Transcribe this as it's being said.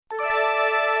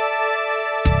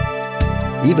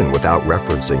Even without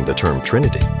referencing the term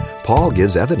Trinity, Paul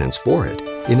gives evidence for it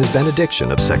in his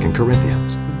benediction of 2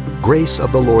 Corinthians. Grace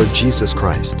of the Lord Jesus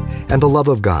Christ, and the love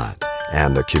of God,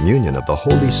 and the communion of the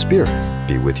Holy Spirit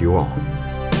be with you all.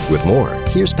 With more,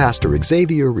 here's Pastor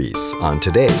Xavier Reese on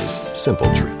today's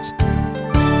Simple Truths.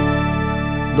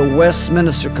 The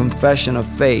Westminster Confession of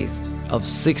Faith of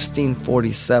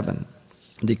 1647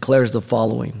 declares the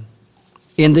following: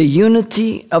 In the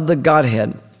unity of the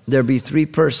Godhead, there be three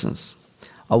persons,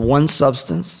 of one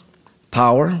substance,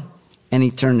 power, and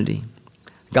eternity.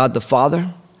 God the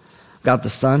Father, God the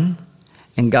Son,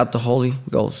 and God the Holy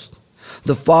Ghost.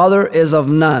 The Father is of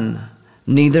none,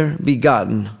 neither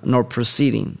begotten nor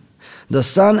proceeding. The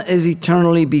Son is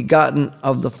eternally begotten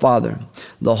of the Father.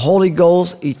 The Holy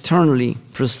Ghost eternally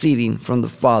proceeding from the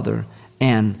Father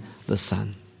and the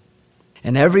Son.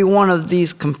 And every one of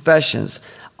these confessions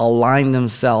align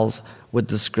themselves with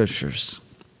the Scriptures.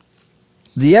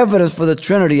 The evidence for the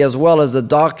Trinity, as well as the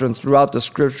doctrine throughout the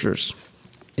Scriptures,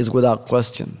 is without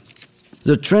question.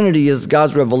 The Trinity is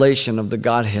God's revelation of the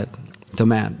Godhead to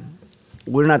man.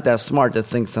 We're not that smart to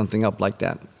think something up like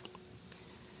that.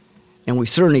 And we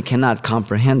certainly cannot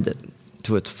comprehend it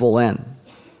to its full end.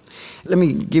 Let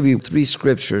me give you three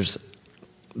scriptures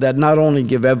that not only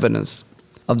give evidence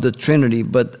of the Trinity,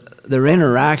 but their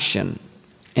interaction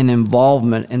and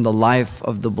involvement in the life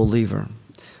of the believer.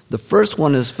 The first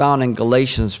one is found in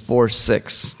Galatians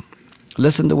 4:6.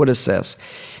 Listen to what it says.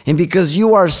 And because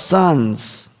you are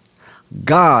sons,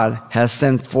 God has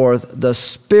sent forth the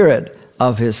Spirit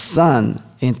of His Son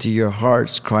into your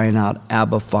hearts, crying out,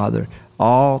 Abba, Father.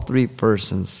 All three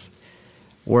persons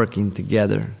working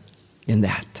together in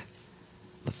that.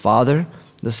 The Father,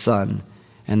 the Son,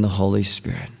 and the Holy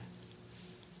Spirit.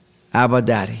 Abba,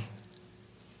 Daddy.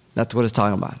 That's what it's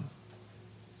talking about.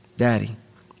 Daddy.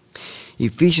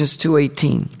 Ephesians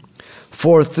 2:18.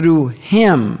 For through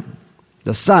Him,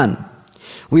 the Son,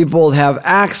 we both have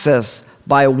access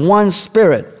by one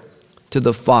Spirit to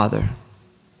the Father.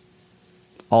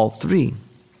 All three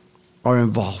are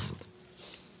involved.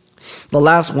 The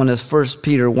last one is 1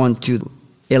 Peter 1:2.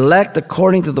 Elect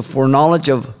according to the foreknowledge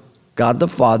of God the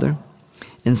Father,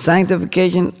 in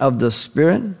sanctification of the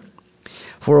Spirit,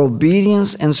 for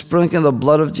obedience and sprinkling of the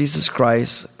blood of Jesus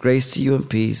Christ, grace to you and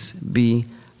peace be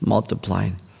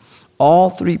multiplied. All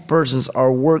three persons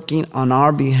are working on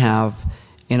our behalf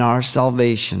in our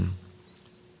salvation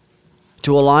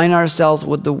to align ourselves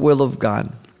with the will of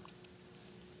God,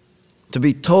 to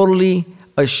be totally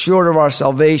assured of our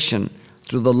salvation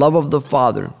through the love of the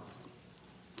Father,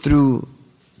 through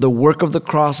the work of the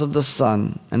cross of the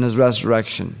Son and His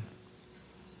resurrection,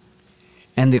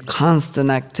 and the constant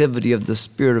activity of the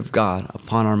Spirit of God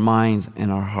upon our minds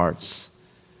and our hearts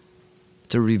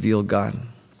to reveal God.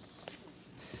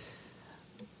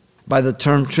 By the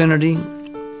term Trinity,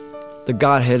 the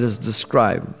Godhead is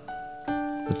described.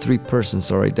 The three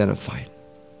persons are identified.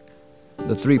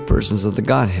 The three persons of the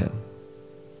Godhead.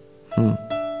 You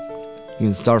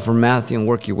can start from Matthew and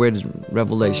work your way to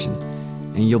Revelation,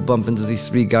 and you'll bump into these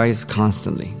three guys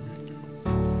constantly.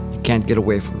 You can't get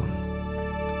away from them.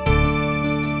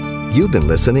 You've been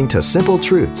listening to Simple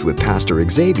Truths with Pastor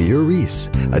Xavier Reese,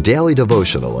 a daily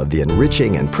devotional of the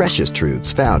enriching and precious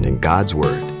truths found in God's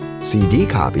Word. CD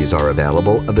copies are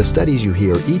available of the studies you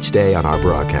hear each day on our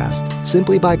broadcast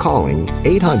simply by calling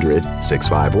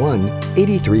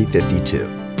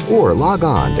 800-651-8352 or log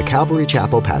on to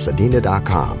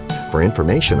CalvaryChapelPasadena.com for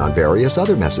information on various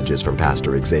other messages from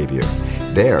Pastor Xavier.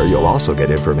 There, you'll also get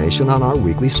information on our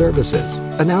weekly services,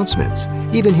 announcements,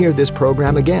 even hear this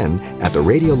program again at the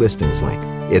radio listings link.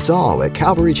 It's all at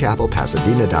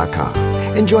CalvaryChapelPasadena.com.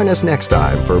 And join us next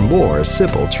time for more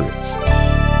Simple Truths.